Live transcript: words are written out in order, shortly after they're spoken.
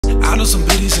I know some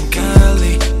biddies in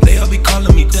Cali, they all be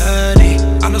calling me daddy.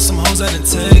 I know some hoes out in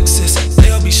Texas, they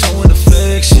all be showing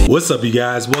affection. What's up, you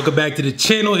guys? Welcome back to the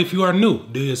channel. If you are new,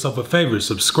 do yourself a favor,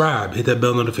 subscribe, hit that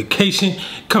bell notification,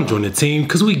 come join the team,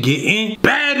 cause we getting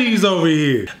baddies over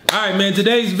here. All right, man,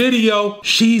 today's video,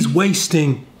 she's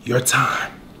wasting your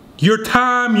time. Your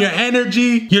time, your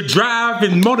energy, your drive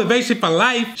and motivation for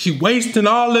life. She wasting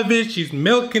all of it. She's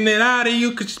milking it out of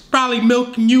you, cause she's probably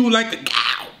milking you like a cow.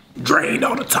 Drained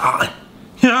all the time.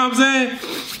 You know what I'm saying?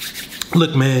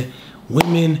 Look, man,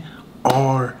 women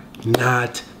are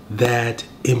not that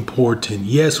important.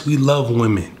 Yes, we love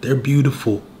women. They're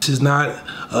beautiful. This is not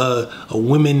a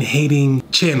women-hating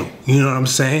channel. You know what I'm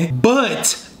saying?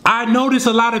 But I notice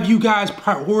a lot of you guys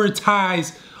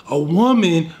prioritize a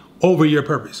woman over your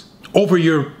purpose, over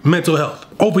your mental health,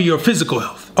 over your physical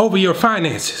health, over your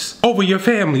finances, over your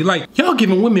family. Like, y'all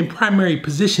giving women primary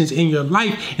positions in your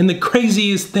life, and the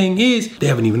craziest thing is, they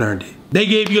haven't even earned it. They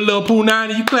gave you a little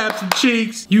punani, you clapped some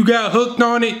cheeks, you got hooked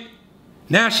on it.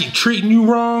 Now she treating you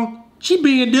wrong. She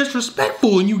being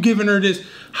disrespectful and you giving her this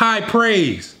high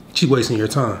praise. She wasting your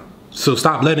time. So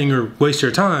stop letting her waste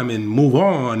your time and move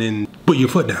on and put your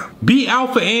foot down. Be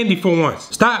Alpha Andy for once.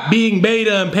 Stop being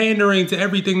beta and pandering to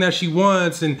everything that she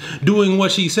wants and doing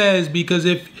what she says, because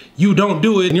if you don't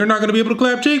do it, you're not gonna be able to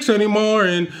clap cheeks anymore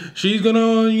and she's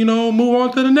gonna, you know, move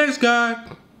on to the next guy.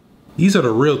 These are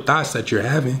the real thoughts that you're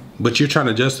having, but you're trying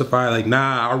to justify like,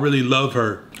 nah, I really love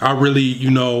her. I really,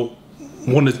 you know,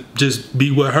 want to just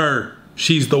be with her.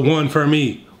 She's the one for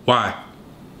me. Why?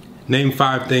 Name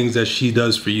 5 things that she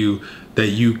does for you that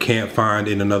you can't find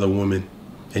in another woman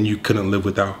and you couldn't live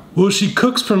without. Well, she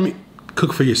cooks for me.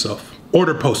 Cook for yourself.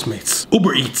 Order Postmates,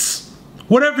 Uber Eats,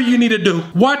 whatever you need to do.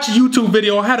 Watch a YouTube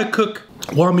video on how to cook.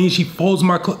 Well, I mean, she folds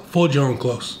fold your own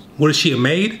clothes. What is she, a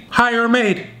maid? Hire a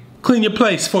maid. Clean your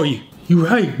place for you. You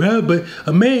right, bro, but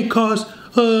a maid costs,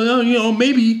 you know,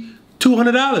 maybe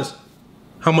 $200.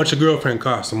 How much a girlfriend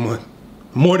costs a month?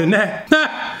 More than that.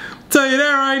 Tell you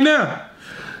that right now.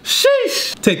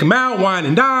 Sheesh. Take them out, wine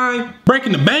and dine,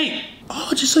 breaking the bank.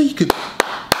 Oh, just so you could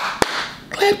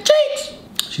clap cheeks.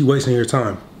 She's wasting your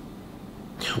time.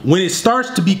 When it starts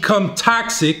to become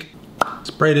toxic,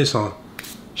 spray this on.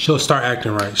 She'll start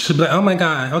acting right. She'll be like, oh my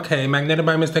God, okay, Magnetic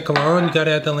by Mr. Cologne. You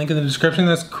gotta add the link in the description.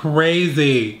 That's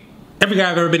crazy. Every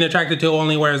guy I've ever been attracted to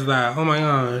only wears that. Oh my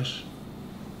gosh.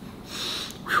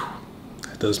 Whew.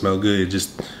 That does smell good. It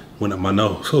just went up my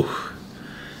nose. Whew.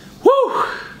 Woo.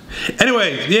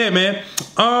 Anyway, yeah, man.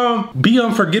 Be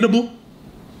unforgettable.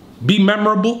 Be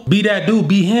memorable. Be that dude.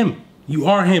 Be him. You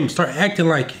are him. Start acting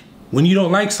like it. When you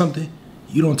don't like something,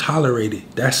 you don't tolerate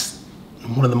it. That's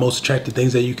one of the most attractive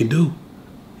things that you can do.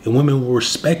 And women will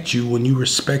respect you when you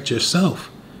respect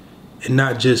yourself and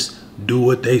not just do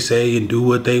what they say and do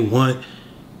what they want.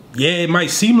 Yeah, it might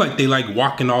seem like they like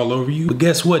walking all over you, but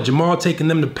guess what? Jamal taking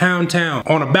them to Pound Town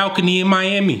on a balcony in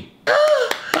Miami.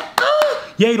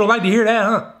 Yeah, you don't like to hear that,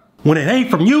 huh? When it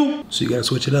ain't from you. So you gotta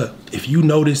switch it up. If you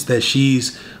notice that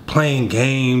she's playing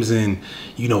games and,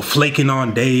 you know, flaking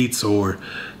on dates or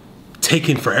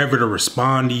taking forever to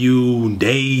respond to you,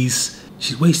 days,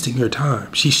 she's wasting your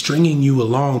time. She's stringing you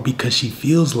along because she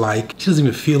feels like, she doesn't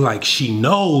even feel like, she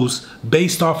knows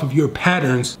based off of your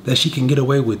patterns that she can get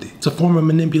away with it. It's a form of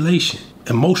manipulation,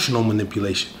 emotional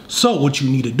manipulation. So what you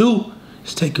need to do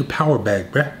is take your power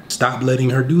back, bruh. Stop letting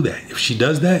her do that. If she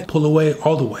does that, pull away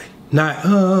all the way.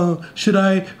 Not, should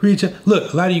I reach out?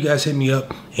 Look, a lot of you guys hit me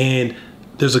up and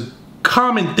there's a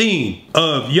common theme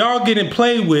of y'all getting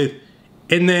played with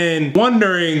and then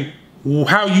wondering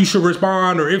how you should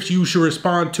respond or if you should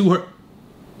respond to her.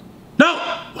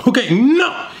 No, okay,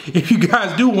 no. If you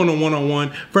guys do want a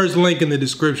one-on-one, first link in the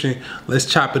description. Let's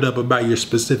chop it up about your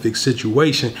specific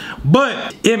situation.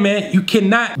 But yeah, man, you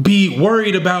cannot be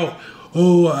worried about,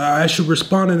 oh, I should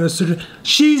respond in a certain.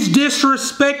 She's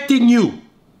disrespecting you.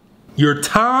 Your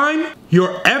time,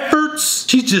 your efforts,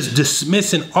 she's just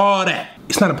dismissing all that.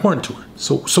 It's not important to her.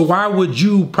 So why would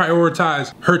you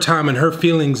prioritize her time and her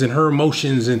feelings and her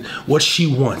emotions and what she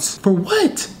wants? For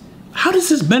what? How does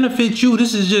this benefit you?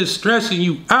 This is just stressing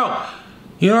you out.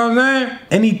 You know what I'm saying?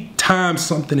 Anytime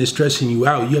something is stressing you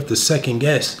out, you have to second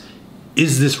guess,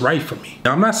 is this right for me?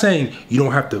 Now, I'm not saying you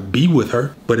don't have to be with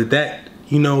her, but at that,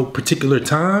 you know, particular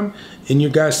time in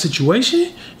your guys'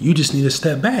 situation, you just need to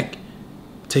step back.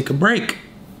 Take a break.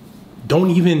 Don't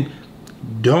even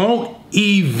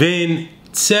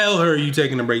tell her you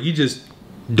taking a break. You just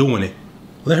doing it.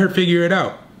 Let her figure it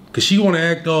out. Cause she wanna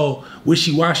act all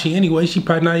wishy-washy anyway. She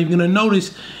probably not even gonna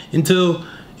notice until,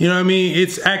 you know what I mean,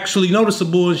 it's actually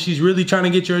noticeable and she's really trying to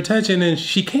get your attention and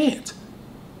she can't.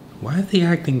 Why is he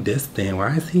acting distant?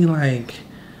 Why is he like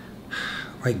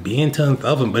like being to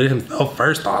himself and putting himself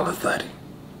first all of a sudden.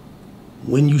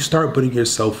 When you start putting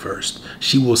yourself first,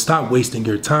 she will stop wasting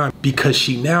your time because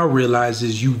she now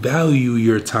realizes you value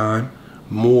your time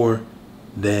more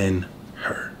than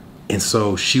her. And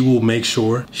so she will make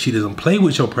sure she doesn't play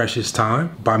with your precious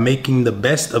time by making the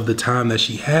best of the time that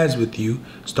she has with you,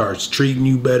 starts treating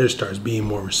you better, starts being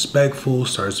more respectful,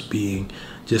 starts being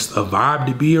just a vibe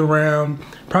to be around.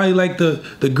 Probably like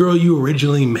the girl you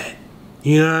originally met.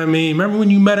 You know what I mean? Remember when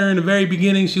you met her in the very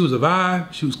beginning? She was a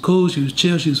vibe, she was cool, she was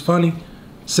chill, she was funny,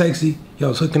 sexy. Y'all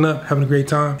was hooking up, having a great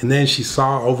time. And then she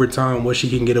saw over time what she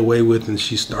can get away with, and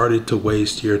she started to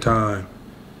waste your time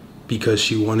because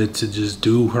she wanted to just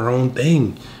do her own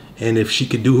thing. And if she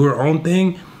could do her own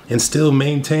thing and still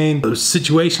maintain a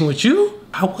situation with you,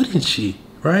 how wouldn't she,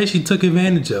 right? She took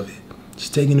advantage of it. She's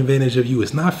taking advantage of you.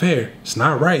 It's not fair, it's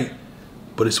not right,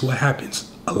 but it's what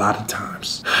happens a lot of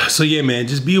times. So yeah, man,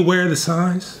 just be aware of the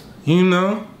signs, you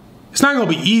know? It's not gonna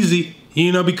be easy,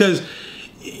 you know, because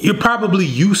you're probably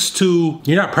used to,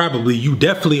 you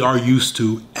definitely are used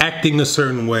to acting a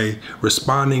certain way,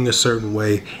 responding a certain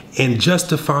way, and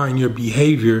justifying your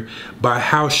behavior by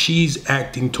how she's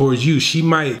acting towards you.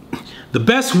 The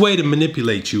best way to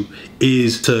manipulate you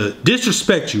is to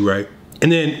disrespect you, right?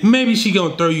 And then maybe she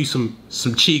gonna throw you some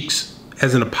cheeks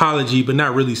as an apology, but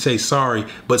not really say sorry,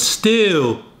 but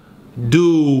still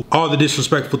do all the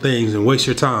disrespectful things and waste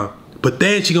your time. But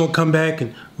then she gonna come back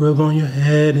and rub on your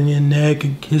head and your neck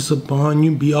and kiss upon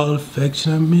you, be all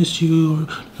affectionate. I miss you.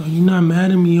 Or, you're not mad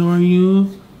at me, are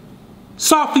you?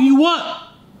 Soften you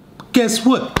up. Guess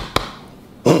what?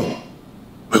 We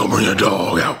gonna bring your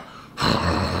dog out.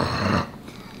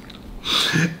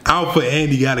 Alpha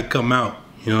Andy gotta come out.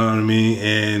 You know what I mean?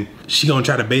 And she gonna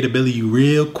try to Beta Billy you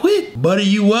real quick. Butter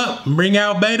you up and bring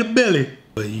out Beta Billy.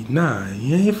 But nah,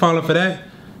 you ain't falling for that.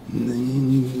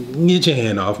 Get your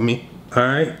hand off me, all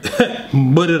right?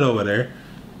 Put it over there.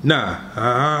 Nah,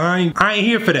 I ain't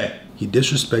here for that. You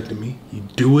disrespecting me. You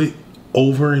do it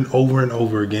over and over and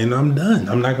over again. I'm done.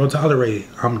 I'm not gonna tolerate it.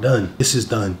 I'm done. This is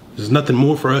done. There's nothing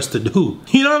more for us to do.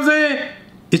 You know what I'm saying?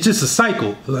 It's just a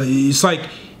cycle. It's like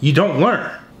you don't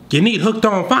learn. You need Hooked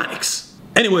on Phonics.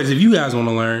 Anyways, if you guys want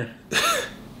to learn,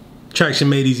 Attraction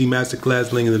Made Easy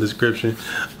Masterclass, link in the description.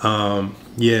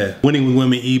 Yeah, Winning with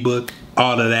Women ebook,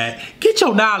 all of that. Get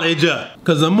your knowledge up,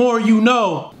 because the more you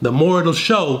know, the more it'll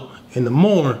show, and the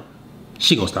more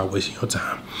she gonna start wasting your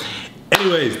time.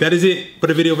 Anyways, that is it for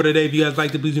the video for today. If you guys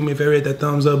liked it, please do me a favor, hit that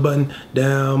thumbs up button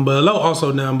down below.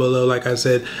 Also down below, like I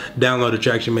said, download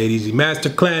Attraction Made Easy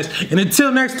Masterclass. And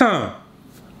until next time,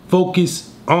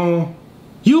 focus on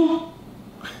you,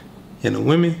 and the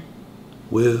women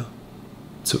will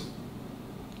too.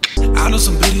 I know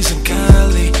some bitches in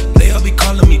Cali, they all be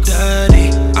calling me daddy.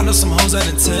 I know some hoes out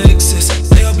in Texas,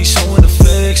 they all be showing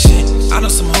affection. I know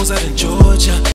some hoes out in Georgia.